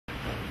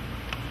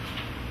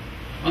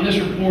On this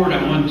report,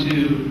 I want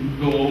to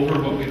go over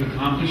what we've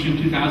accomplished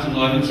in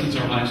 2011 since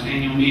our last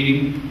annual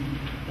meeting,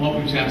 what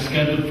we've got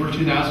scheduled for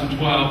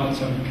 2012, what's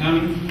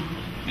upcoming,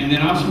 and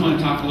then I also want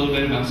to talk a little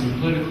bit about some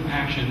political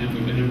action that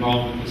we've been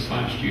involved with this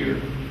last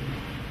year.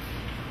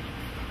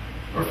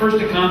 Our first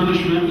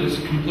accomplishment was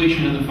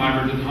completion of the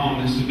fiber to the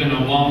home. This has been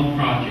a long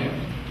project.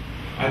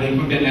 I think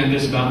we've been at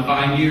this about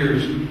 5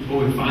 years, but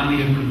we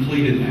finally have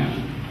completed that.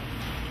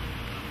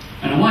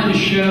 And I wanted to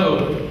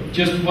show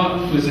just what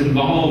was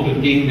involved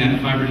with getting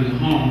that fiber to the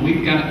home.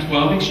 We've got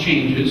 12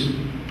 exchanges.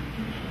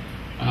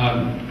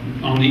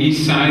 On the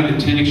east side, the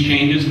 10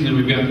 exchanges, and then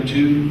we've got the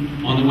 2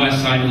 on the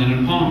west side, Lynn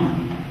and Palmer.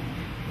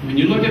 When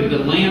you look at the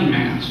land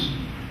mass,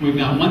 we've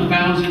got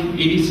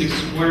 1,086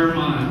 square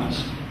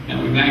miles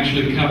that we've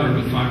actually covered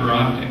with fiber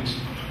optics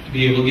to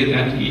be able to get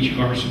that to each of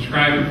our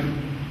subscribers.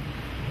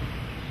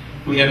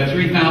 We have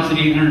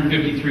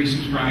 3,853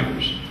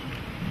 subscribers.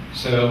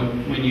 So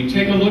when you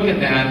take a look at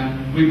that,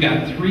 we've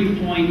got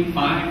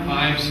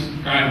 3.55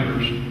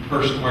 subscribers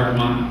per square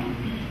mile.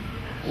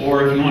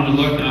 Or if you want to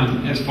look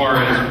on as far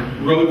as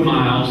road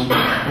miles,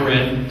 we're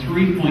at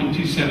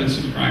 3.27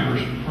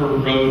 subscribers per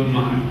road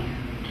mile.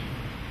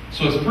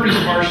 So it's pretty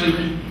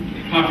sparsely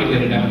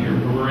populated out here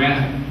where we're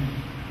at.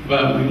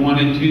 But we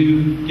wanted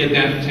to get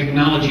that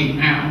technology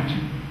out.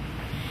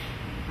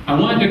 I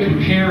wanted to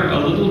compare a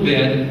little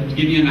bit to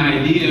give you an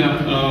idea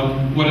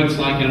of what it's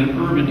like in an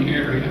urban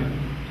area.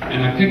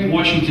 And I picked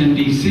Washington,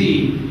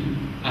 D.C.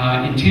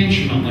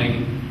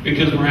 Intentionally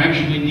because we're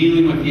actually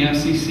dealing with the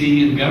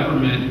FCC and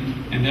government,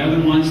 and they're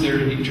the ones that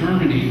are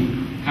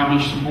determining how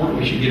much support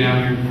we should get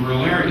out here in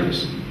rural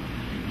areas.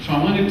 So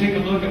I wanted to take a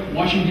look at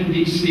Washington,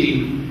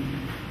 D.C.,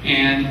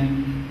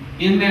 and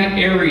in that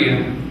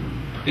area,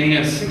 they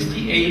have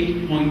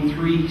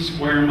 68.3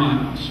 square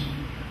miles.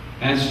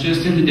 That's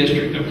just in the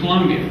District of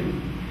Columbia.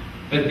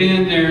 But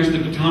then there's the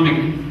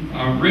Potomac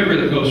River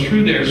that goes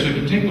through there, so if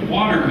you take the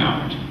water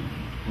out,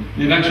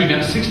 they've actually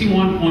got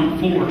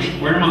 61.4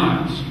 square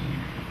miles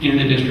in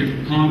the District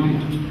of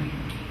Columbia.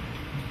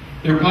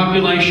 Their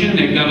population,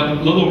 they've got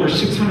a little over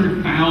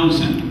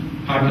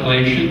 600,000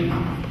 population,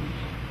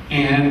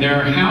 and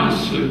their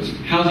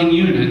housing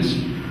units,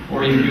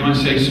 or if you want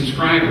to say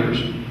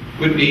subscribers,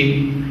 would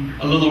be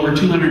a little over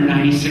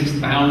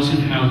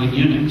 296,000 housing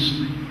units.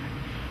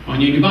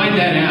 When you divide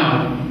that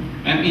out,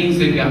 that means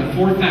they've got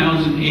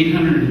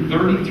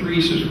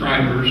 4,833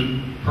 subscribers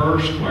per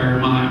square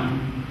mile.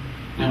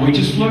 Now we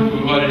just looked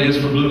at what it is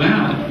for Blue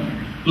Valley.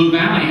 Blue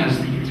Valley has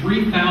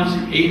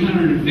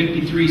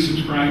 3,853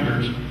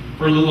 subscribers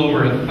for a little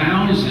over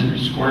 1,000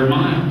 square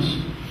miles.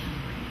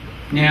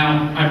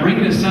 Now, I bring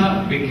this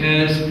up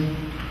because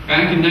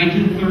back in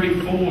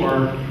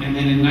 1934 and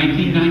then in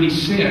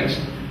 1996,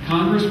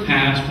 Congress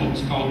passed what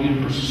was called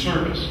Universal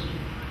Service.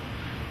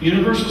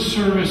 Universal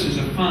Service is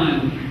a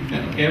fund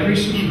that every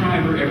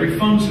subscriber, every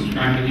phone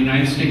subscriber in the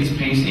United States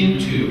pays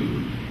into,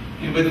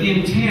 and with the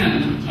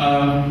intent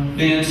of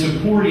then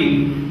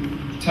supporting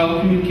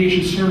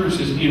telecommunication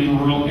services in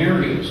rural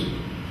areas.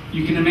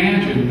 You can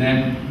imagine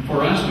that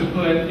for us to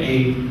put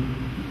a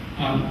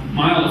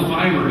mile of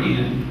fiber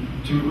in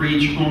to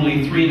reach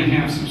only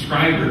 3.5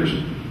 subscribers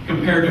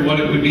compared to what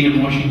it would be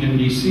in Washington,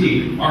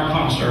 D.C., our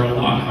costs are a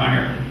lot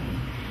higher.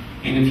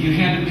 And if you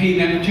had to pay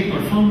that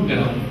particular phone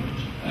bill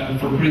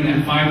for putting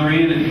that fiber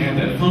in and have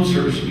that phone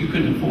service, you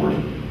couldn't afford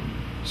it.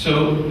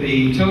 So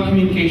the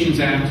Telecommunications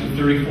Act of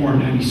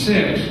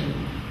 3496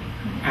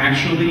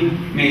 actually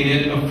made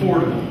it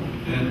affordable.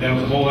 That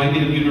was the whole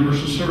idea of the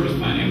Universal Service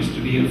Plan. It was to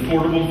be an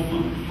affordable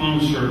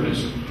phone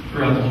service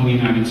throughout the whole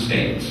United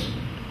States.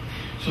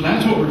 So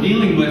that's what we're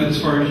dealing with as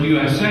far as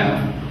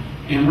USF.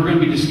 And we're going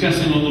to be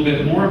discussing a little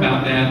bit more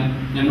about that.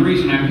 And the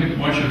reason I picked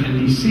Washington,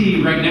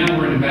 D.C., right now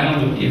we're in a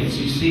battle with the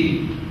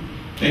FCC.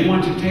 They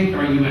want to take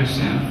our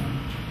USF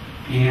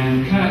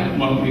and cut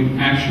what we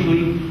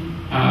actually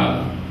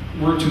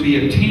were to be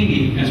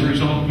obtaining as a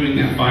result of putting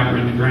that fiber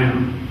in the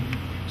ground.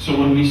 So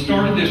when we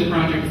started this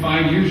project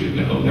 5 years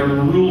ago, there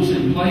were rules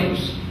in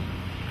place.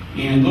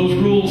 And those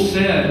rules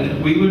said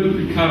that we would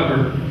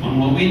recover on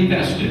what we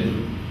invested,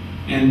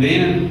 and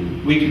then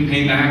we could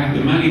pay back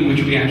the money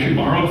which we actually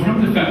borrowed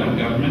from the federal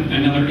government,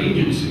 another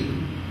agency,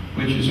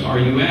 which is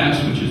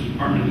RUS, which is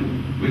part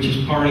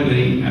of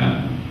the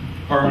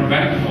Department of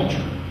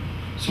Agriculture.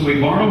 So we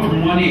borrowed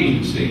from one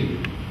agency,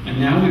 and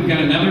now we've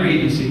got another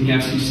agency, the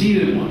FCC,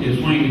 that is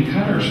wanting to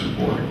cut our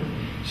support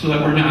so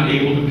that we're not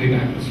able to pay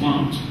back those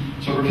loans.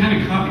 So we're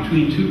kind of caught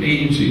between two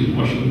agencies in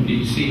Washington,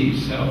 D.C.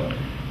 So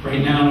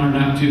right now we're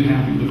not too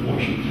happy with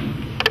Washington.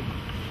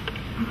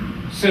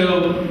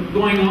 So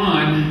going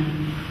on,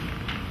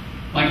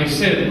 like I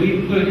said,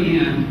 we put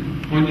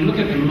in, when you look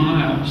at the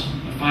miles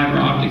of fiber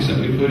optics that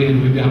we put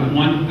in, we've got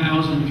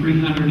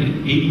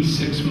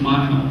 1,386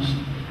 miles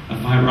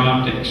of fiber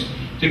optics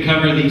to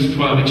cover these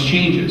 12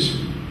 exchanges.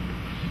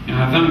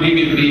 Now I thought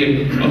maybe it would be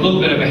a little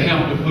bit of a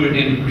help to put it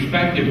in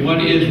perspective.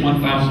 What is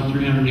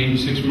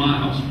 1,386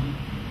 miles?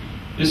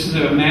 This is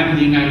a map of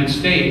the United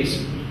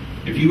States.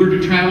 If you were to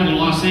travel to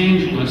Los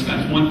Angeles,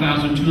 that's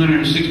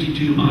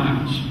 1,262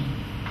 miles.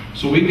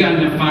 So we've got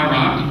enough fiber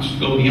optics to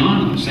go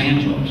beyond Los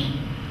Angeles.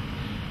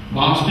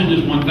 Boston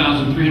is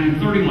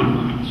 1,331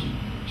 miles.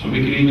 So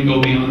we can even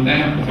go beyond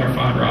that with our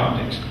fiber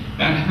optics.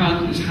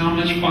 That is how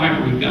much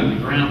fiber we've got in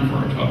the ground for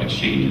our 12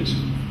 exchanges.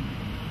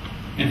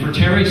 And for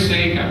Terry's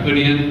sake, I put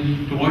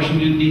in to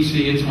Washington,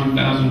 D.C., it's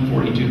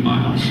 1,042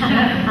 miles.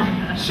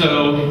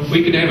 So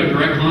we could have a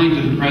direct line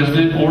to the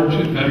president or,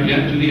 better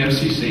yet, to the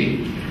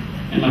FCC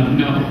and let them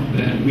know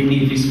that we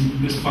need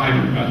this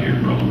fiber out here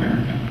in rural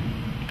America.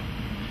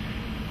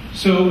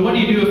 So what do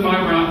you do with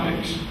fiber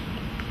optics?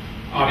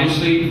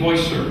 Obviously,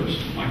 voice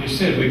service. Like I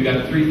said, we've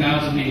got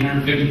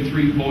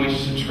 3,853 voice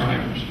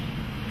subscribers.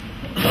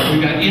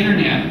 We've got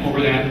internet over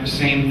that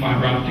same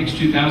fiber optics,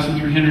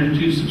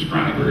 2,302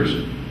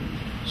 subscribers.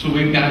 So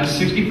we've got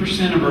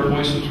 60% of our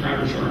voice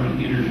subscribers are on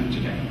the internet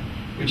today,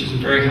 which is a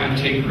very high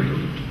take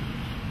rate.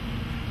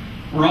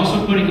 We're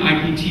also putting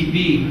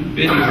IPTV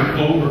video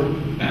over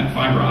that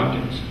fiber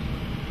optics.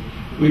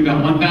 We've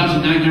got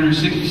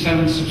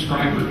 1,967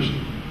 subscribers.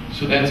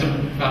 So that's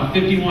about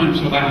 51,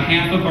 so about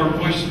half of our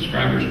voice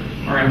subscribers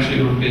are actually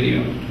on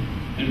video.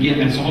 And again,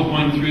 that's all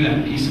going through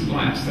that piece of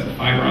glass, that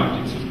fiber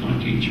optics is going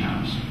to each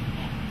house.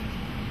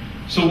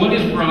 So what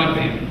is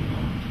broadband?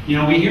 You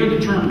know, we hear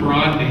the term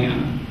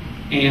broadband,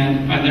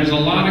 and there's a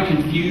lot of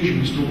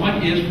confusion as to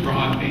what is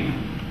broadband.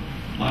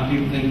 A lot of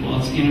people think, well,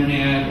 it's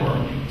internet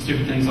or it's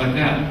different things like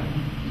that.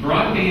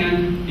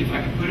 Broadband, if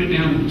I could put it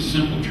down in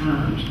simple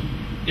terms,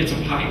 it's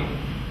a pipe.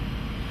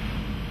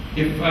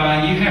 If you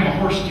have a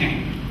horse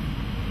tank,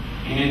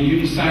 and you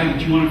decide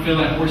that you want to fill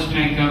that horse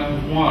tank up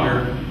with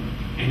water,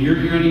 and you're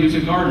going to use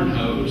a garden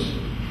hose,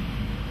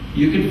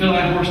 you can fill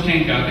that horse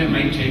tank up. It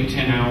may take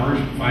 10 hours,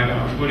 5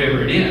 hours,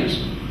 whatever it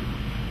is.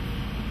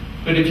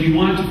 But if you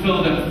want to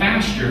fill it up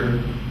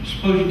faster,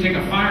 suppose you take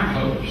a fire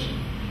hose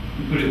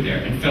and put it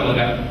there and fill it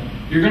up.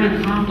 You're going to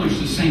accomplish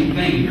the same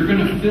thing. You're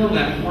going to fill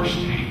that horse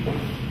tank.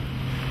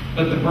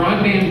 But the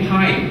broadband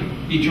pipe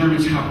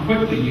determines how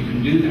quickly you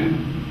can do that.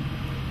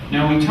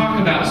 Now we talk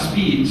about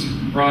speeds,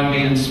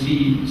 broadband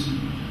speeds.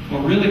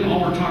 Well, really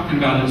all we're talking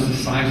about is the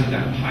size of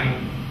that pipe.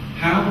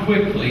 How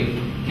quickly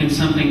can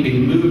something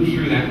be moved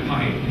through that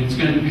pipe? And it's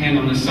going to depend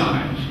on the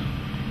size.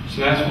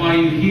 So that's why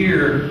you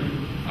hear,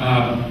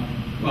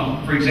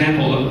 well, for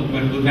example,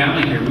 with Blue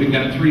Valley here, we've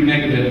got 3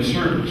 megabit of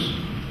service.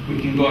 We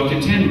can go up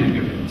to 10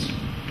 megabits.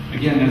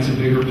 Again, that's a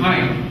bigger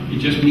pipe. It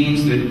just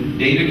means that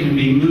data can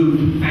be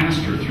moved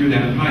faster through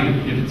that pipe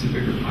if it's a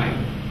bigger pipe.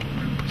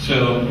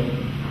 So,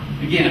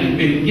 again,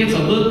 it gets a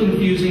little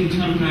confusing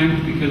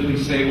sometimes because we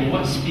say, well,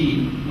 what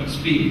speed? What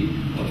speed?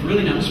 Well, it's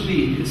really not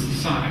speed, it's the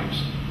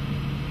size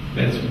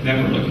that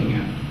we're looking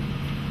at.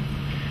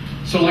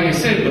 So like I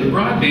said, with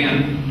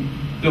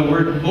broadband, though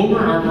we're over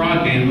our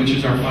broadband, which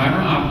is our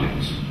fiber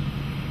optics,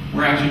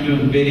 we're actually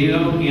doing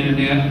video,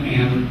 internet,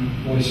 and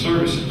voice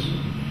services.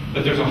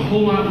 But there's a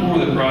whole lot more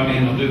that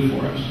broadband will do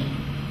for us.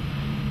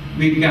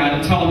 We've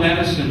got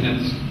telemedicine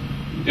that's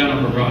done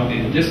over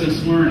broadband,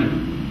 distance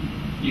learning.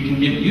 You can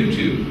get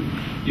YouTube.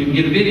 You can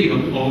get a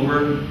video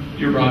over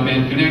your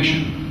broadband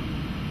connection.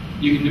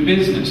 You can do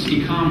business,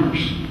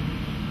 e-commerce,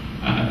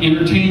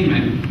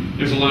 entertainment.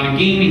 There's a lot of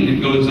gaming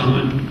that goes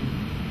on.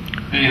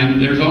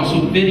 And there's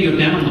also video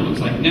downloads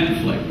like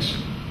Netflix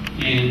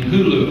and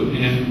Hulu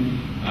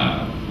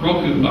and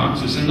Roku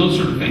boxes and those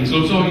sort of things.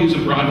 Those all use a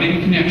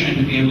broadband connection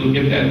to be able to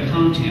get that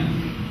content.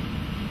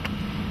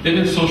 Then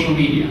there's social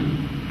media,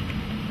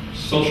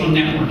 social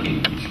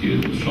networking,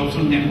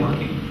 social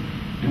networking.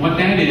 And what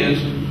that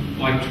is,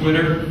 like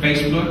Twitter,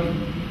 Facebook,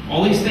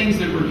 all these things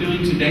that we're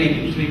doing today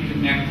to stay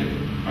connected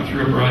are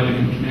through a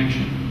broadband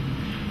connection.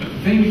 But the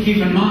thing to keep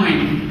in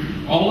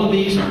mind, all of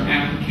these are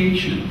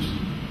applications.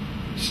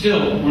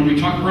 Still, when we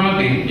talk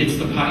broadband, it's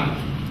the pipe.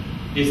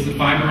 It's the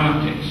fiber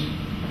optics.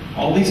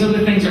 All these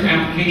other things are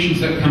applications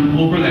that come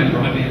over that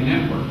broadband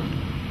network.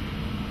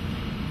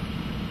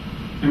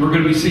 And we're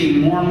going to be seeing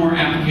more and more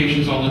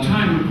applications all the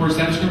time. Of course,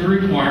 that's going to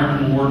require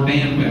more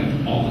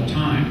bandwidth all the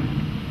time.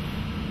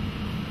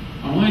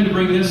 I wanted to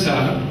bring this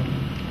up.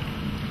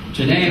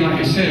 Today, like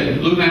I said,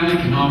 Blue Valley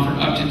can offer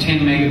up to 10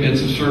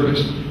 megabits of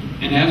service.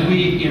 And as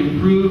we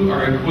improve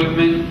our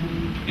equipment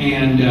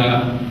and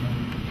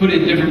put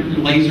in different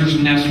lasers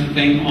and that sort of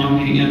thing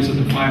on the ends of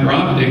the fiber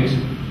optics,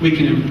 we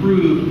can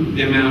improve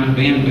the amount of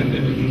bandwidth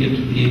that we can get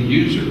to the end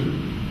user.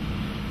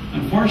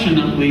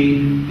 Unfortunately,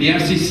 the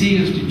FCC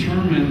has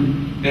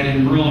determined that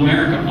in rural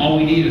America, all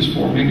we need is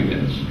 4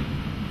 megabits.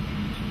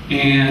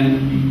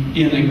 And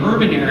in the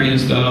urban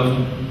areas,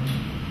 though,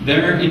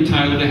 they're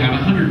entitled to have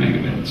 100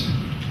 megabits.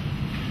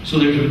 So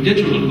there's a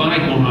digital divide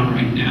going on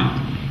right now.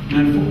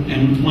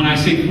 And when I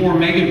say 4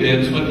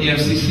 megabits, what the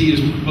FCC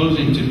is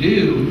proposing to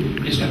do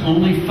is to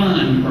only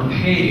fund or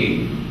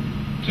pay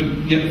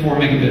to get 4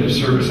 megabit of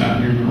service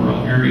out here in the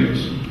rural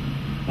areas.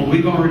 Well,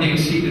 we've already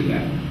exceeded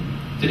that.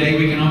 Today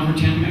we can offer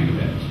 10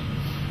 megabits.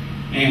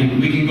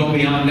 And we can go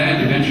beyond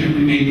that. Eventually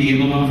we may be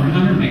able to offer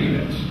 100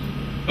 megabits.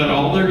 But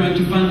all they're going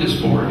to fund us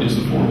for is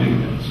the 4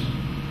 megabits.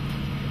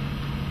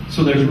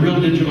 So there's a real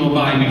digital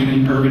divide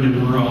between urban and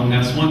rural, and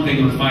that's one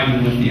thing we're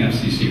fighting with the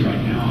FCC right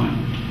now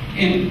on.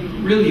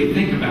 And really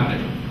think about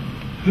it.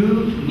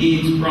 Who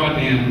needs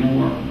broadband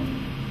more?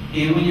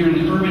 And when you're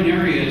in the urban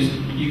areas,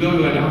 you go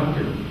to a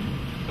doctor.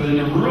 But in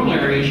the rural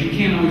areas, you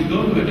can't always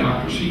go to a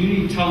doctor, so you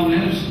need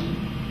telemedicine.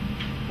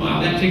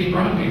 Well, that takes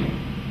broadband.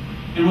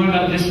 And what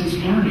about distance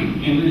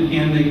learning?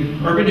 In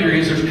the urban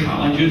areas, there's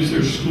colleges,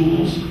 there's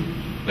schools.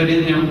 But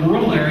in the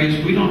rural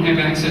areas, we don't have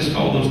access to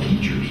all those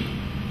teachers.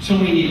 So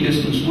we need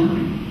distance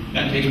learning.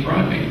 That takes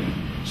broadband.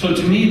 So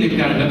to me, they've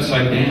got it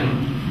upside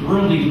down.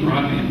 Rural needs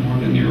broadband more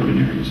than the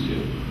urban areas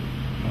do.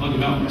 I'll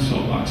get off my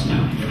soapbox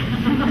now.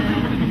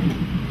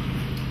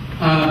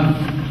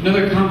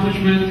 Another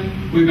accomplishment,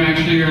 we've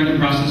actually are in the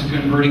process of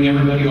converting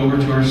everybody over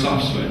to our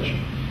soft switch.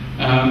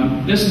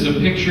 This is a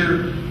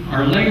picture.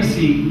 Our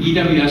legacy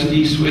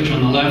EWSD switch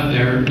on the left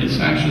there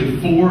is actually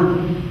 4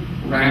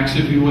 racks,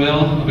 if you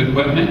will, of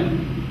equipment.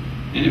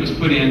 And it was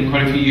put in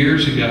quite a few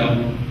years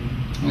ago.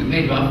 We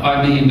paid about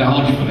 $5 million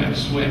for that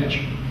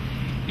switch.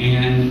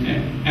 And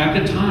at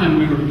the time,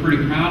 we were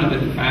pretty proud of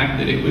it, the fact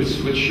that it would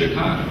switch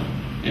Chicago.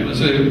 It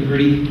was a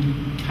pretty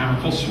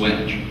powerful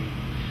switch.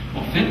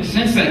 Well,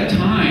 since that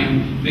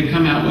time, they've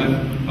come out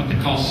with what they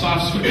call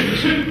soft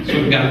switches.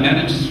 So we've got a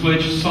meta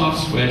switch,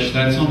 soft switch,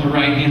 that's on the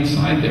right-hand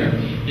side there.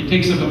 It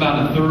takes up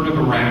about 1/3 of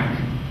a rack.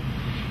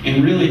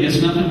 And really,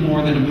 it's nothing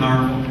more than a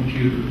powerful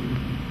computer.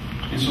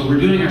 And so we're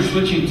doing our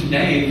switching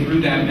today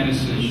through that meta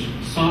switch,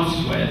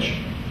 soft switch.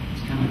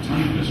 It's kind of a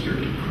tongue twister.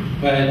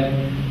 But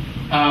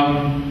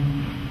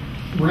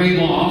we're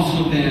able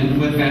also then,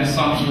 with that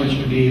soft switch,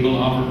 to be able to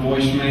offer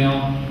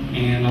voicemail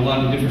and a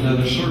lot of different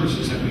other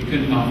services that we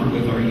couldn't offer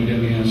with our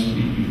EWS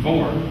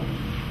before.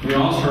 We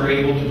also are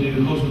able to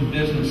do hosted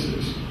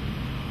businesses,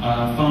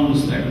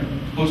 phones there,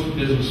 hosted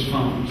business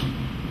phones.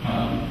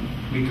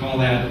 We call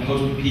that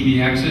hosted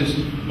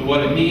PBXs, but what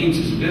it means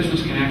is a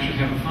business can actually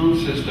have a phone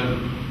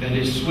system that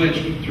is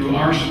switched through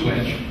our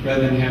switch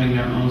rather than having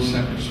their own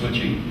separate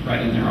switching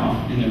right in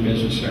their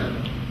business area.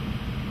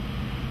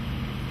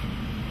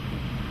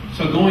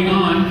 So going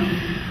on,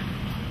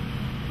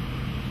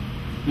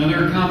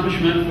 another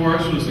accomplishment for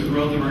us was the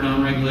growth of our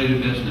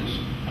non-regulated business.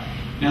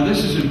 Now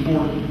this is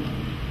important,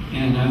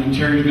 and I think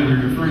Terry's going to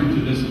be referring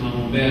to this in a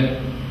little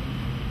bit.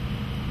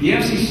 The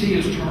FCC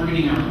is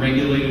targeting our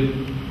regulated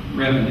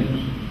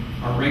revenues.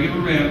 Our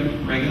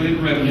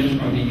regulated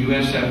revenues are the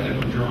USF that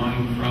we're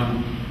drawing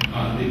from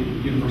the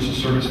Universal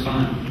Service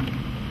Fund.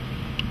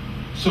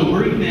 So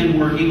we're then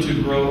working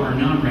to grow our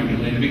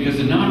non-regulated, because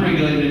the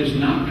non-regulated is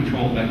not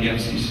controlled by the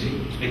FCC.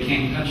 They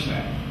can't touch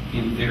that,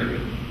 in theory.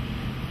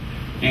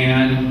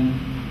 And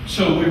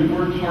so we've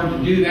worked hard to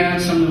do that.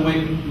 Some of the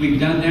way we've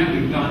done that,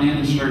 we've gone in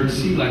and started to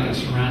see like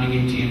surrounding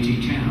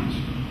AT&T towns.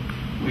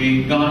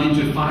 We've gone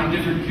into 5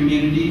 different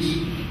communities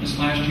this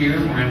last year.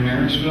 We're in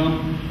Marysville,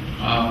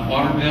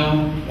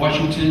 Waterville,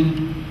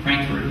 Washington,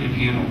 Frankfort, and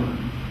Hanover.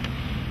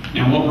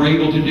 Now what we're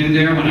able to do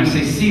there, when I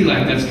say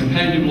CLEC, that's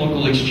Competitive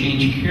Local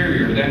Exchange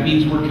Carrier. That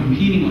means we're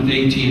competing with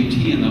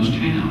AT&T in those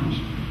towns.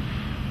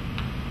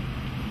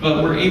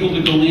 But we're able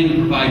to go in and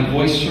provide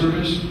voice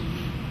service,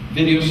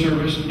 video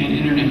service, and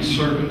internet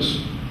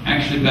service.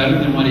 Actually better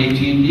than what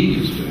AT&T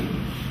is doing.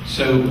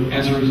 So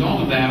as a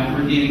result of that,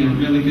 we're getting a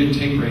really good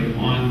take rate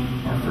on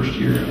our first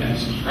year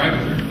as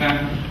subscribers. In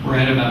fact, we're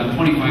at about a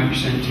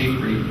 25% take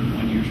rate in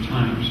 1 year's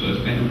time. So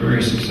it's been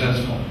very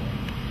successful.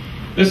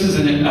 This is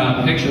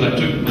a picture that I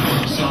took with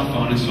my cell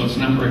phone, and so it's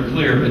not very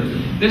clear, but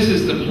this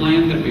is the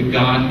plant that we've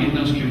got in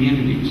those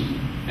communities.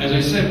 As I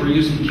said, we're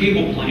using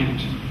cable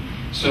plant.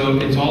 So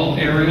it's all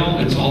aerial,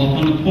 it's all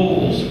up on the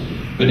poles,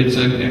 but it's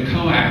a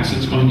coax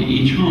that's going to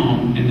each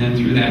home, and then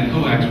through that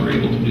coax we're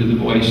able to do the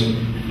voice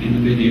and the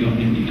video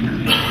and the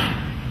internet.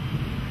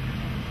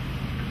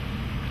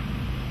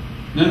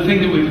 Another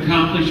thing that we've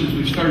accomplished is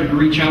we've started to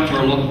reach out to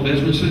our local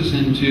businesses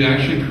and to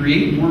actually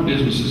create more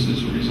businesses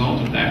as a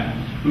result of that.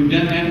 We've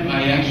done that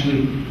by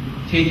actually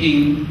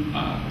taking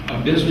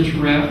a business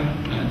rep,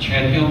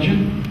 Chad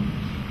Hilgen.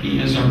 He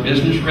is our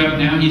business rep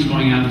now. He's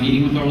going out and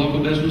meeting with our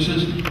local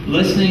businesses,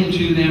 listening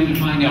to them to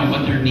find out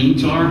what their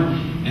needs are,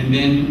 and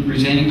then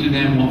presenting to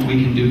them what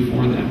we can do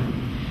for them.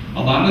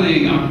 A lot of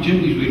the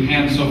opportunities we've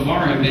had so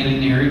far have been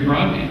in the area of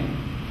broadband.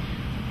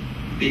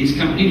 These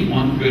companies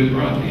want good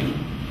broadband.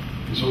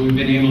 And so we've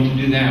been able to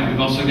do that.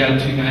 We've also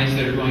got 2 guys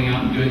that are going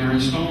out and doing our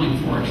installing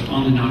for us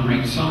on the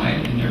non-rate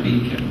side, and they're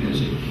being kept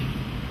busy.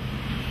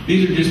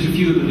 These are just a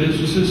few of the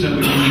businesses that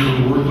we've been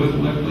able to work with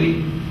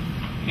locally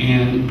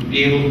and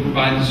be able to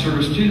provide the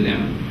service to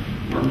them.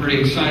 We're pretty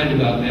excited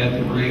about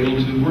that we're able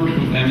to work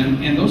with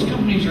them. And those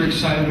companies are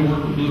excited to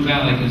work with Blue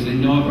Valley because they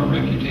know of our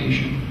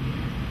reputation.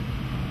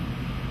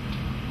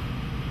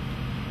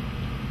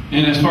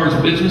 And as far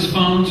as business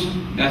phones,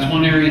 that's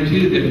one area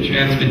too that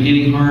Chad's been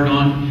hitting hard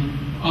on.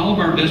 All of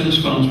our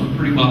business phones were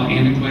pretty well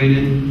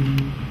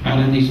antiquated out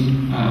in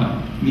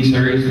these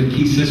areas, the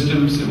key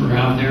systems that were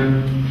out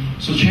there.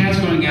 So Chad's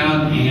going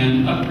out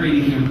and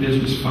upgrading their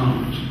business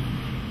phones.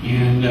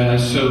 And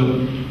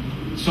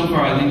so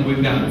far I think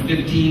we've got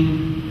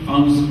 15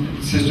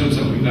 phone systems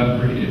that we've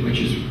upgraded, which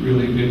is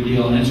really a good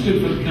deal. And it's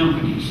good for the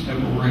companies that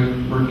we're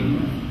working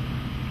with.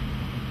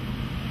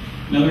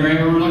 Another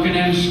area we're looking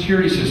at is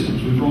security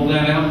systems. We've rolled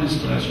that out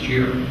this last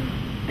year.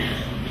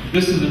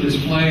 This is a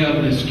display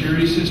of the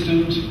security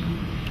systems.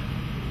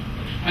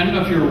 I don't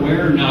know if you're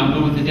aware or not,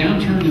 but with the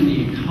downturn in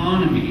the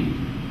economy,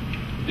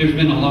 there's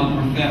been a lot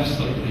more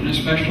thefts lately, and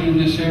especially in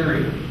this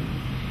area.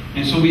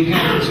 And so we've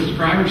had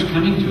subscribers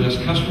coming to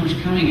us, customers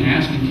coming and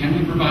asking, can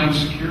we provide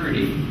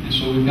security? And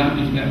so we've gotten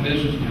into that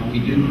business now. We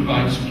do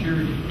provide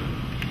security.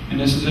 And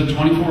this is a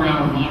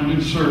 24-hour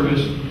monitored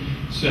service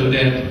so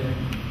that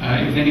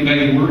if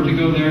anybody were to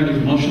go there,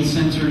 there's motion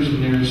sensors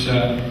and there's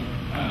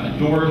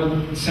door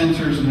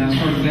sensors and that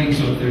sort of thing.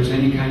 So if there's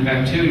any kind of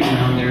activity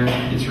around there,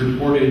 it's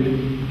reported.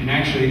 And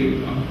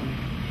actually,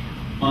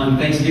 on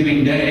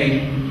Thanksgiving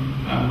Day,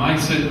 I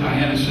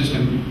had a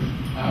system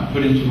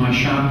put into my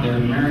shop there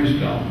in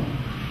Marysville.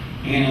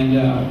 And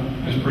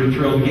I was pretty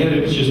thrilled to get it.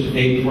 It was just a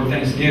day before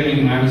Thanksgiving,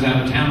 and I was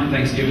out of town on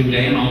Thanksgiving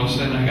Day, and all of a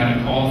sudden I got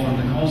a call from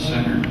the call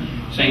center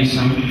saying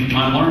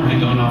my alarm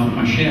had gone off in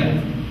my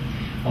shed.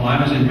 Well,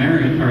 I was in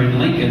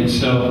Lincoln,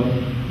 so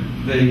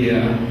they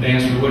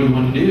asked me, what do you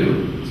want to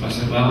do? So I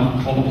said, well,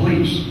 call the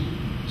police.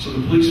 So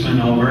the police went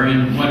over,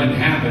 and what had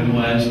happened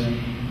was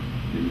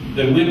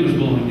the wind was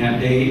blowing that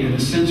day, and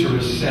the sensor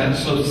was set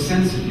so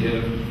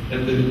sensitive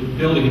that the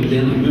building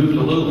evidently moved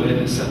a little bit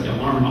and set the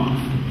alarm off.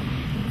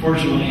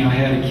 Fortunately, I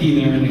had a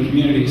key there in the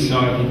community, so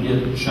I could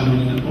get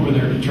someone over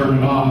there to turn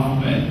it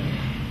off.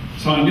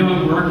 So I knew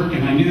it worked,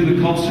 and I knew the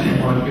call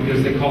center worked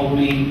because they called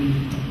me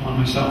on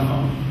my cell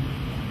phone.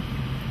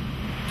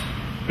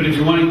 But if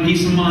you're wanting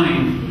peace of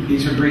mind,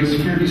 these are great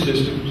security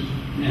systems.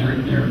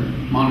 They're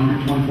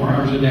monitored 24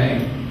 hours a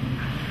day.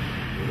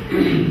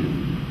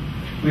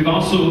 We've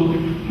also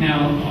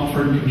now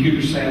offered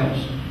computer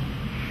sales.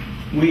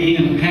 We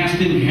in the past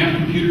didn't have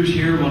computers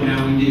here, well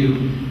now we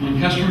do. When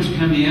customers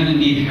come in and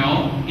need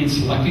help in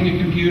selecting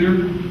a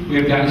computer, we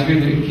have guys here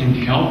that can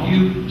help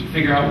you to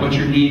figure out what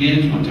your need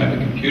is, what type of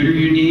computer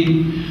you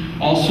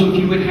need. Also, if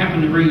you would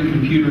happen to bring a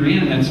computer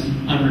in that's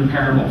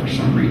unrepairable for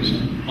some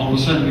reason, all of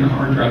a sudden your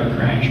hard drive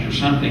crashed or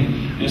something,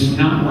 and it's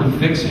not worth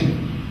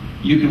fixing,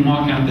 you can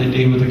walk out that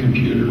day with a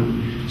computer.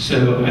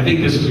 So I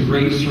think this is a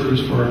great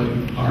service for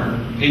our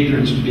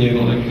patrons to be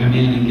able to come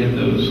in and get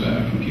those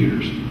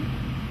computers.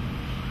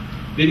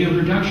 Video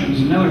production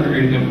is another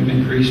area that we've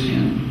increased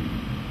in.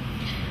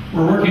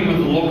 We're working with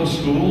the local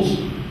schools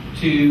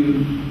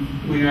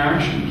we are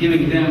actually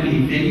giving them a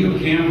video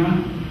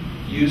camera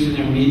used in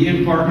their media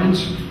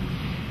departments,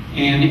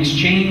 and in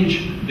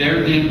exchange,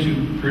 they're then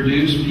to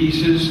produce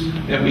pieces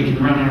that we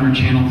can run on our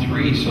Channel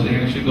 3. So they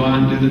actually go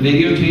out and do the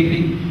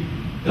videotaping,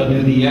 they'll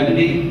do the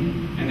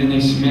editing, and then they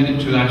submit it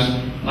to us.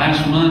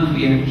 Last month,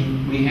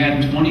 we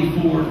had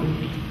 24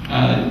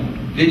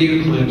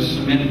 video clips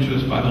submitted to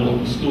us by the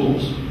local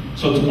schools.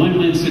 So it's a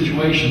win-win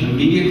situation. The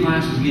media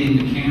class is getting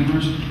the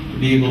cameras to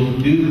be able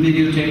to do the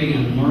videotaping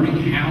and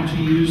learning how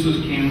to use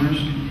those cameras.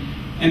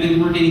 And then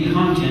we're getting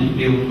content to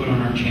be able to put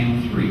on our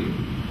Channel 3.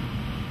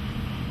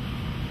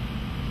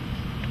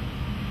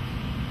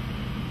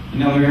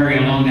 Another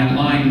area along that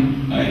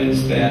line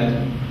is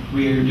that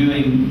we are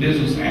doing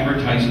business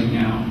advertising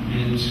now.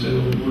 And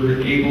so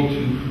we're able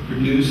to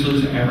produce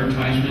those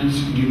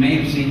advertisements. You may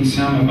have seen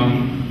some of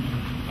them.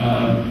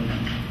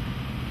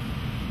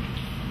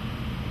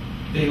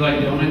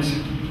 Daylight Donuts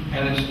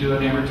had us do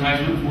an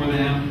advertisement for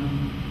them.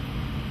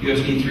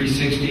 USD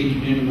 360,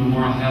 Community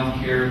Memorial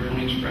Healthcare,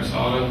 Pony Express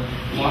Auto.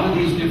 A lot of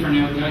these different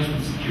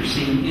advertisements that you're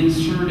seeing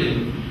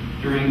inserted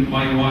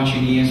while you're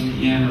watching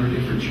ESPN or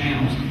different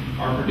channels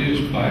are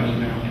produced by Blue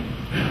Valley.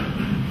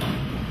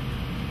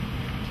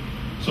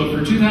 So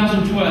for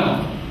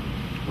 2012,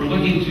 we're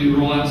looking to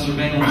roll out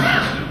surveillance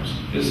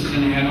systems. This is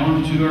an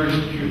add-on to our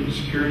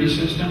security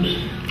systems.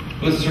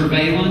 With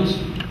surveillance,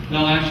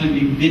 there'll actually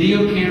be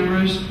video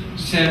cameras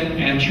set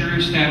at your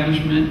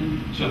establishment,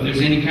 so if there's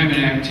any kind of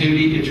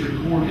activity, it's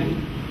recorded.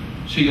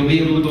 So you'll be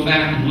able to go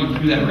back and look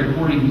through that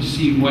recording to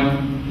see what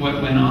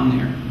went on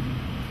there.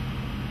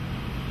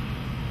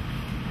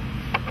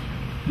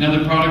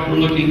 Another product we're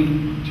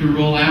looking to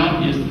roll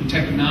out is the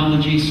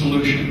technology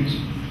solutions.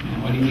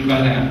 Now, what do you mean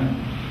by that?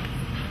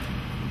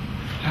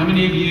 How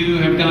many of you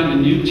have gotten a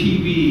new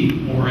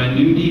TV or a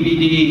new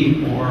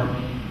DVD, or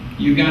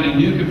you got a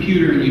new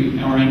computer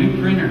or a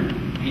new printer,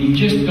 and you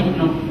just don't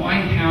know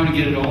quite how to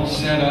get it all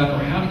set up,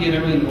 or how to get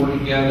everything to work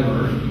together,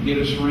 or get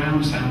a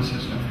surround sound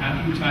system?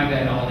 How do you tie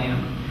that all in?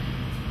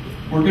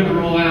 We're going to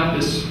roll out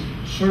this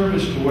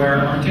service to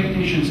where our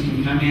technicians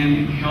can come in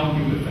and help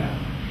you with that.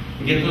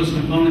 And get those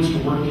components to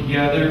work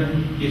together,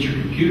 get your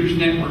computers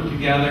networked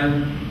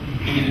together,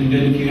 and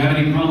then if you have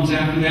any problems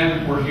after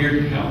that, we're here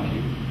to help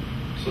you.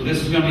 So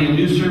this is going to be a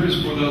new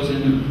service for those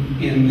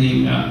in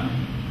the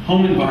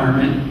home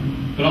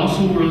environment, but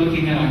also we're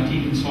looking at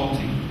IT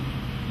consulting.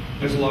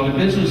 There's a lot of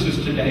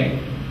businesses today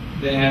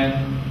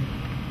that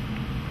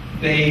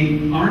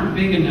they aren't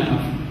big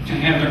enough to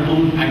have their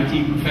own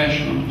IT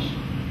professionals,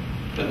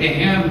 but they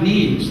have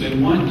needs. They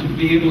want to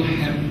be able to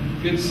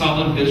have good,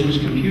 solid business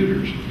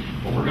computers.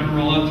 But we're going to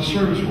roll out the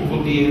service where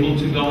we'll be able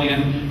to go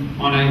in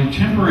on a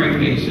temporary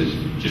basis,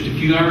 just a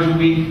few hours a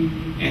week,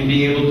 and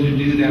be able to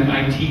do that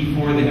IT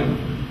for them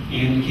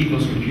and keep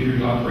those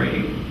computers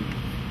operating.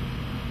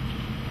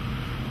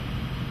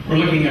 We're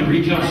looking at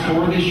retail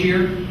store this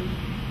year.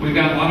 We've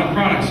got a lot of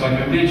products, like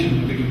I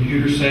mentioned, the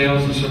computer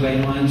sales, the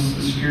surveillance,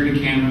 the security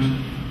cameras.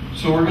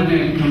 So we're going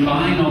to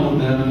combine all of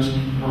those.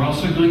 We're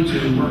also going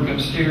to work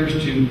upstairs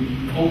to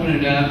open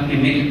it up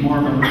and make it more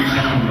of a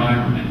retail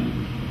environment.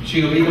 So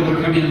you'll be able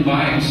to come in and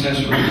buy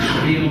accessories.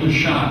 You'll be able to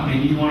shop.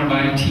 Maybe you want to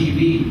buy a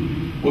TV.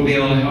 We'll be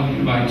able to help you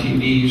to buy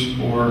TVs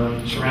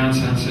or surround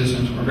sound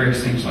systems or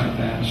various things like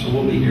that. So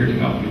we'll be here to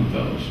help you with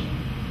those.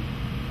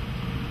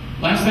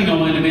 Last thing I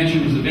wanted to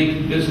mention was the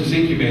business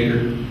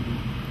incubator.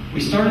 We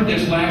started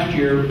this last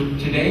year.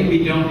 Today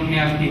we don't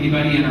have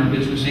anybody in our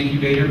business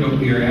incubator, but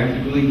we are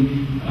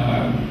actively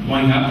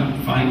going out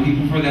to find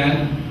people for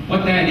that.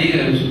 What that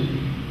is,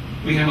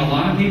 we have a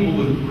lot of people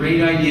with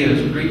great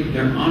ideas.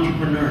 They're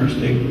entrepreneurs.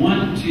 They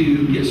want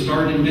to get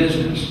started in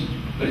business,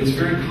 but it's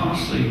very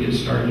costly to get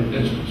started in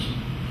business.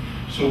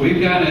 So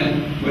we've got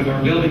it with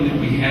our building that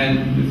we had,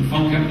 that the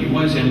phone company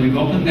was in. We've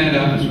opened that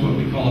up as what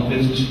we call a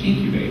business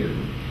incubator.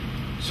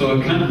 So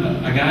a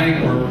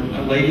guy or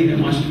a lady that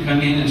wants to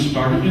come in and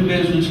start a new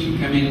business can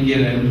come in and get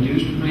a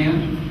reduced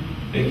rent.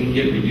 They can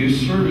get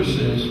reduced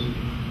services,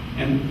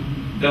 and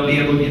they'll be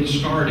able to get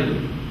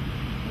started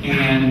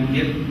and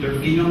get their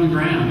feet on the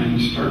ground and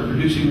start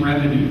producing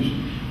revenues.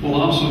 We'll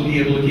also be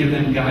able to give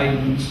them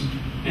guidance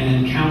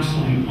and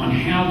counseling on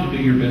how to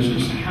do your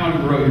business, how to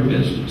grow your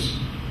business.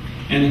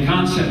 And the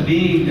concept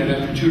being that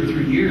after 2 or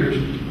 3 years,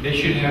 they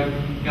should have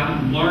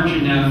gotten large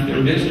enough,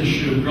 their business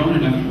should have grown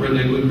enough where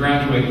they would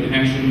graduate and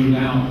actually move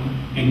out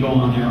and go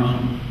on their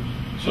own.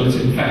 So it's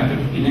in fact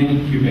an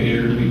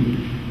incubator.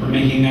 We're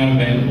making that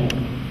available.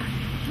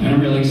 And I'm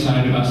really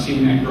excited about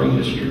seeing that grow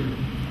this year.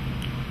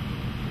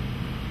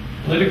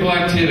 Political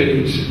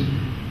activities.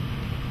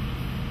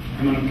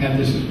 I'm going to cut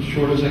this as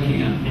short as I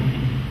can.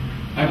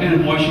 I've been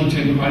in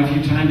Washington quite a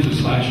few times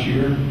this last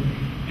year,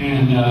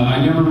 and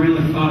I never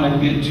really thought I'd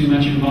get too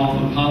much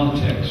involved in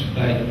politics,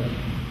 but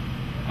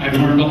I've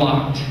learned a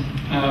lot.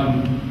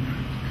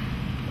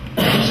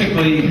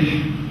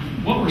 Basically,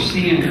 what we're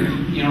seeing,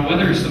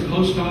 whether it's the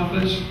post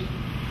office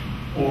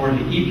or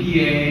the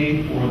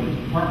EPA or the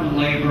Department of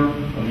Labor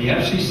or the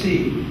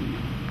FCC,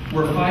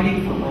 we're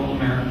fighting for rural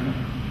America.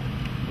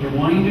 They're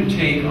wanting to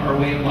take our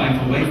way of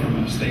life away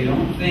from us. They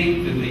don't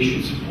think that they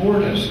should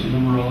support us in the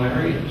rural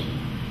areas.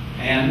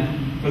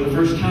 And for the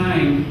first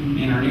time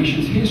in our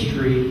nation's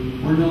history,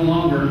 we're no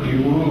longer a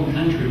rural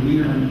country. We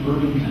are an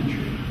urban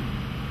country.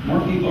 More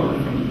people are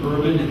from the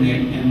urban,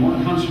 and more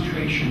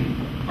concentration,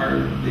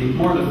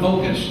 more the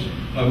focus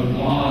of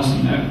laws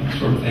and that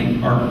sort of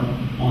thing are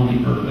on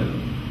the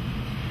urban.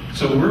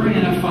 So we're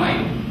in a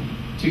fight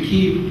to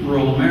keep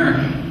rural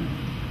America.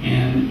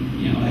 And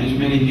as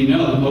many of you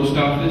know, the post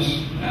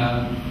office,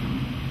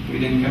 we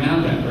didn't come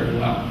out that very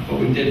well, but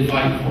we did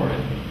fight for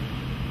it.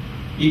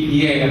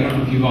 EPA, I don't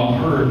know if you've all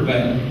heard,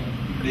 but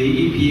the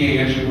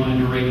EPA actually wanted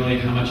to regulate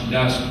how much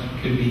dust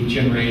could be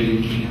generated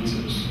in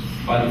Kansas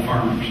by the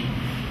farmers.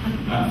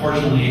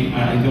 Fortunately,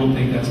 I don't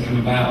think that's come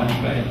about,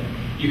 but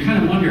you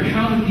kind of wonder,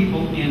 how do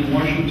people in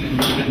Washington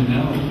even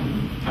know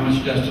how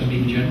much dust is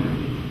being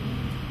generated?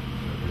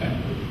 Okay.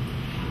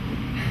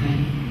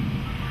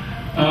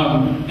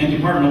 And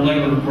Department of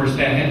Labor, of course,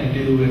 that had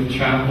to do with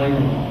child labor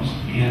laws,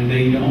 and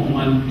they don't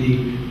want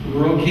the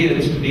rural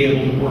kids to be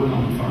able to work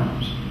on the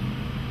farms.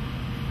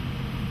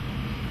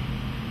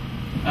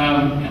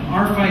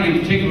 Our fight in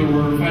particular,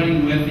 we're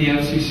fighting with the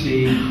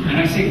FCC, and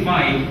I say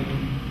fight,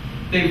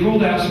 they've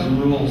ruled out some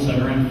rules that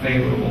are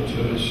unfavorable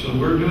to us, so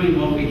we're doing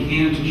what we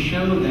can to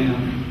show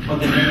them what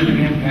the negative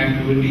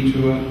impact would be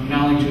to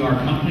not only to our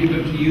company,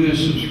 but to you as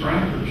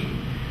subscribers,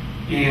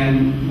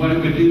 and what it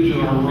would do to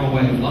our rural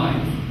way of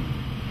life.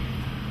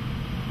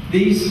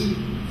 These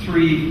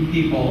 3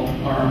 people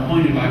are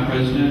appointed by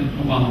President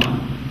Obama.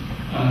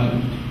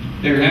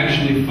 There are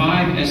actually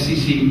 5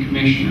 SCC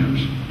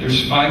commissioners.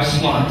 There's 5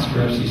 slots for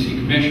FCC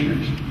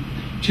commissioners.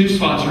 2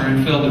 slots are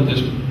unfilled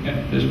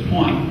at this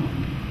point.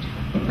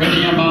 But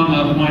President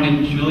Obama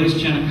appointed Julius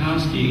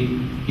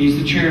Janikowski. He's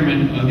the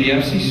chairman of the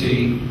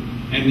FCC.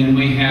 And then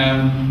we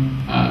have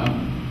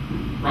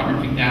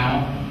Robert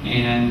McDowell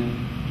and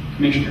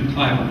Commissioner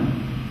Clyburn.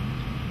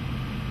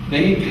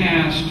 They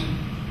passed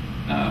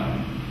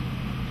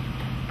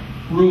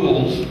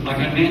rules, like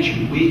I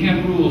mentioned. We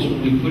have rules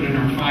when we put in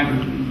our fiber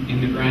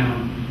in the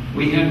ground.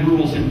 We had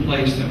rules in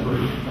place that were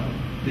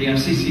the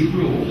FCC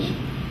rules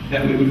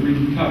that we would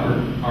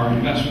recover our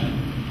investment.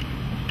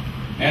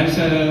 As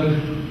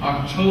of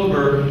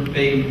October,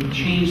 they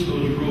changed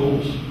those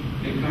rules.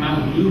 They've come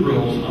out with new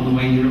rules on the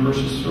way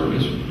universal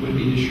service would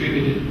be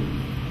distributed.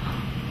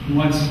 And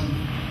what's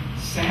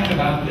sad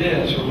about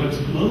this, or what's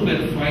a little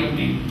bit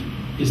frightening,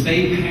 is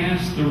they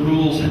passed the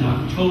rules in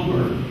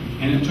October,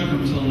 and it took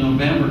them until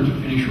November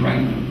to finish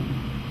writing them.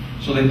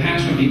 So they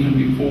passed them even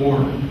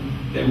before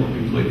they were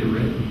completely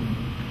written.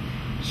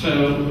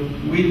 So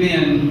we've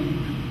been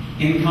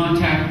in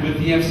contact with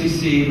the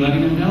FCC,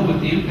 letting them know what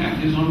the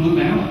impact is on Blue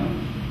Valley.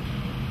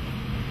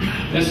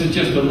 This is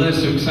just a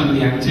list of some of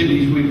the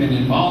activities we've been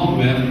involved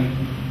with.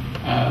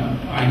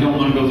 I don't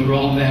want to go through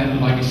all of that,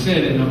 but like I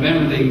said, in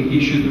November they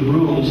issued the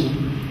rules.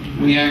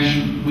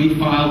 We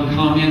filed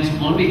comments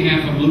on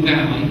behalf of Blue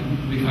Valley.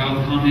 We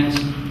filed comments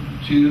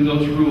to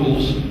those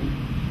rules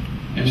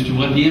as to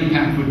what the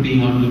impact would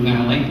be on Blue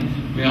Valley.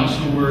 We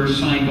also were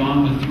signed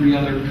on with 3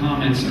 other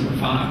comments that were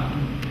filed.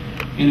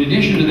 In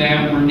addition to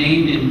that, we're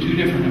named in 2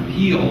 different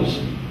appeals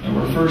that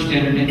were first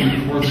entered into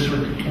the 4th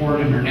Circuit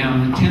Court and are now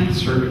in the 10th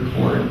Circuit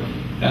Court.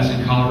 That's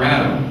in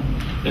Colorado.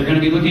 They're going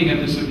to be looking at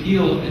this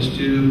appeal as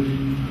to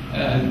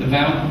the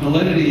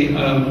validity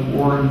of,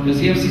 or does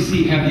the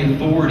FCC have the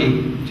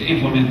authority to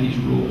implement these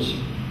rules?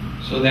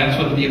 So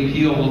that's what the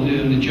appeal will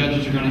do, and the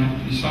judges are going to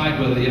have to decide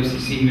whether the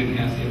FCC even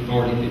has the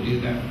authority to do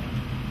that.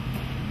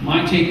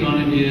 My take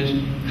on it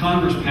is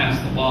Congress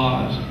passed the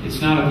laws.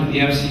 It's not up to the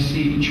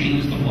FCC to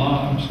change the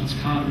laws. It's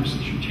Congress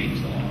that should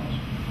change the laws.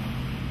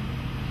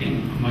 Okay,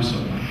 my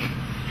soapbox.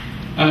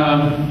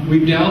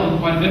 We've dealt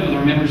quite a bit with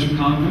our members of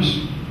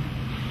Congress,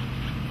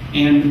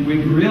 and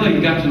we've really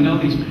got to know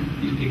these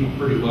people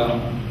pretty well.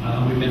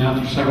 We've been out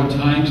there several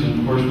times, and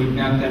of course we've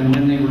got them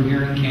when they were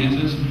here in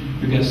Kansas.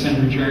 We've got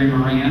Senator Jerry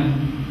Moran,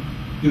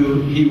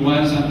 who he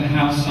was on the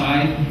House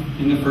side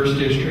in the 1st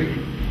District,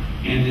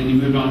 and then he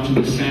moved on to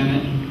the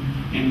Senate,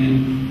 and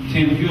then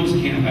Tim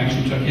Fuelskamp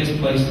actually took his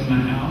place in the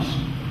House.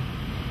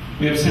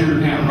 We have Senator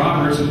Pat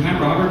Roberts, and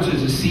Pat Roberts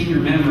is a senior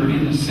member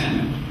in the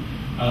Senate.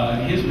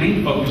 His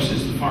main focus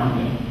is the Farm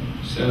Bill,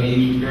 so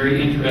he's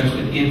very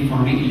interested in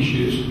farming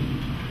issues.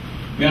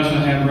 We also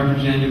have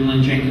Representative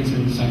Lynn Jenkins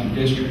in the 2nd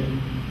District.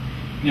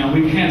 Now,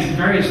 we've had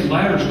various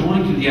letters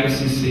going to the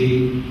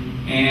FCC,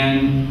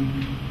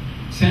 and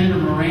Senator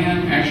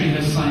Moran actually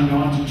has signed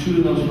on to 2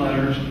 of those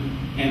letters,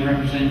 and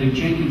Representative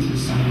Jenkins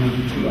has signed on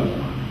to 2 of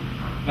them.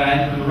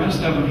 But the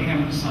rest of them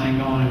haven't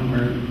signed on,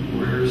 and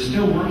we're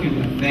still working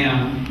with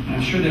them. And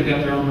I'm sure they've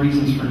got their own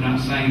reasons for not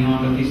signing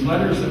on, but these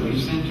letters that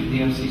we've sent to the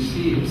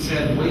FCC have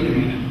said, wait a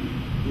minute,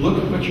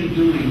 look at what you're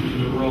doing to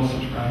the rural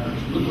subscribers.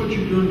 Look what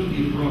you're doing to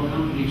these rural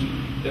companies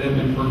that have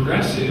been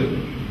progressive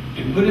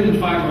and put in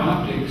fiber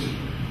optics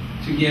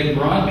to get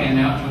broadband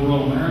out to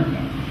rural America.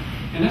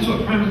 And that's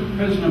what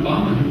President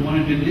Obama had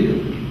wanted to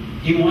do.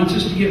 He wants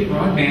us to get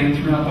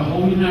broadband throughout the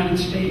whole United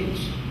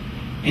States.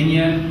 And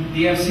yet,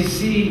 the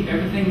FCC,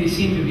 everything they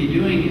seem to be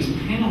doing is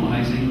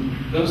penalizing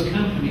those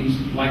companies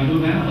like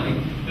Blue Valley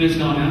that has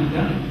gone out and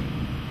done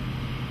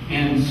it.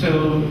 And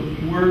so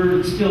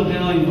we're still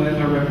dealing with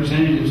our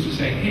representatives to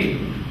say, hey,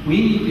 we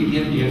need to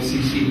get the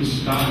FCC to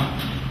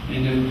stop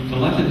and to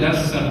let the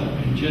dust settle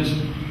and just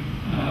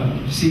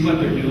see what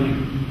they're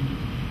doing.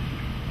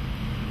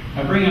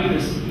 I bring up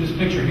this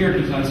picture here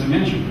because, as I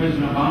mentioned,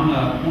 President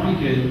Obama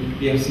appointed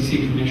the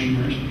FCC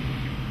commissioners.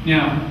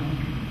 Now,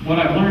 what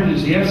I've learned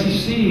is the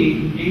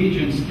FCC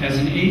agents, as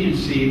an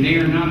agency, they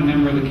are not a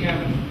member of the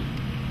cabinet.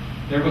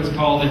 They're what's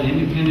called an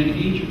independent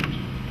agent.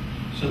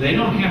 So they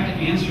don't have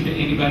to answer to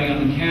anybody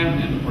on the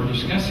cabinet or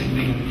discuss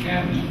anything in the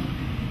cabinet.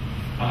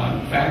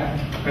 In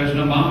fact,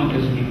 President Obama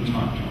doesn't even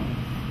talk to them.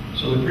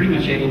 So they're pretty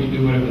much able to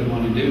do whatever they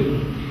want to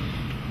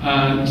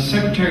do.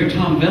 Secretary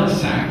Tom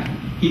Vilsack,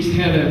 he's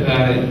head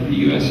of the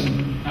U.S.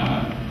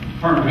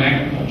 Department of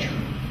Agriculture.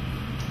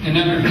 And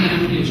under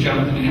him is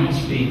Jonathan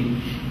Elstein,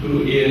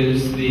 who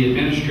is the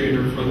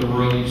administrator for the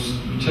Rural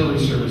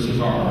Utility Services,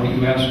 or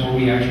RUS, where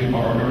we actually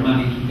borrowed our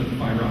money to put the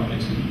fiber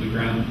optics into the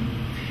ground.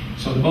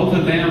 So both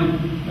of them,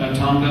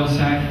 Tom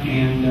Vilsack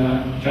and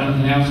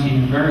Jonathan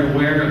Elstein, are very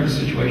aware of the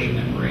situation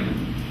that we're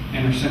in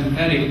and are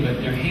sympathetic,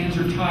 but their hands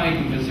are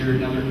tied because they're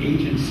another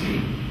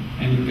agency,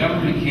 and the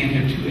government can't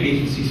have 2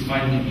 agencies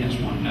fighting against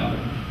one another.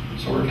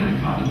 So we're kind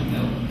of caught in the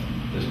middle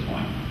at this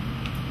point.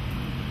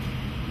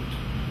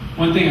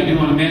 One thing I do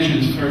want to mention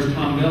as far as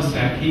Tom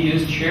Vilsack, he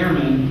is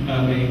chairman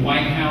of a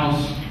White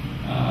House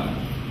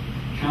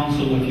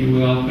council, if you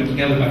will, put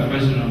together by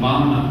President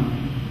Obama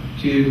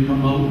to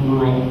promote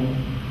rural.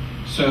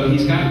 So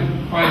he's got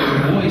quite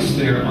a voice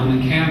there on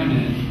the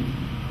cabinet,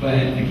 but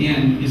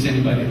again, is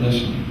anybody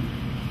listening?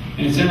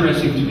 And it's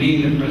interesting to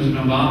me that President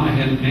Obama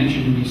had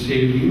mentioned in his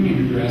State of the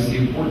Union address the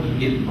importance of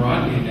getting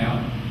broadband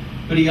out,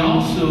 but he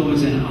also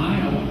was in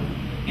Iowa.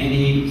 And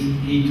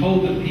he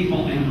told the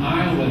people in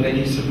Iowa that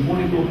he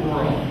supported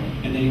rural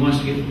and that he wants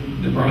to get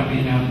the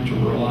broadband out into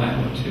rural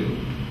Iowa too.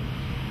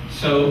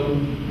 So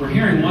we're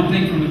hearing one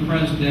thing from the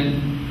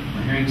president,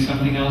 we're hearing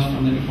something else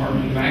from the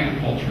Department of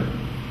Agriculture,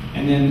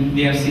 and then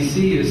the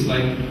FCC is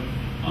like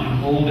on a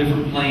whole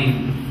different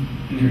plane,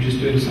 and they're just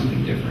doing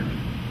something different.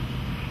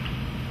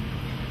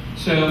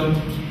 So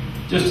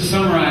just to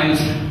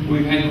summarize,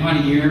 we've had quite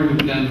a year.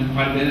 We've done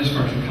quite a bit as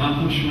far as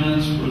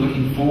accomplishments. We're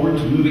looking forward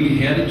to moving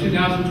ahead in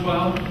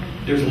 2012.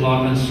 There's a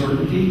lot of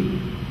uncertainty,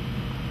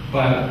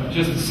 but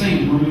just the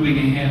same, we're moving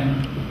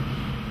ahead.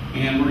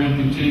 And we're going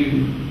to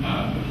continue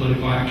the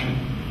political action.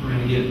 We're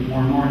going to get more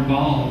and more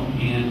involved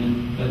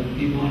and let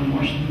people in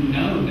Washington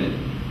know that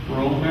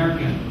rural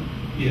America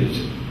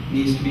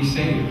needs to be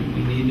saved.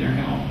 We need their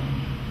help.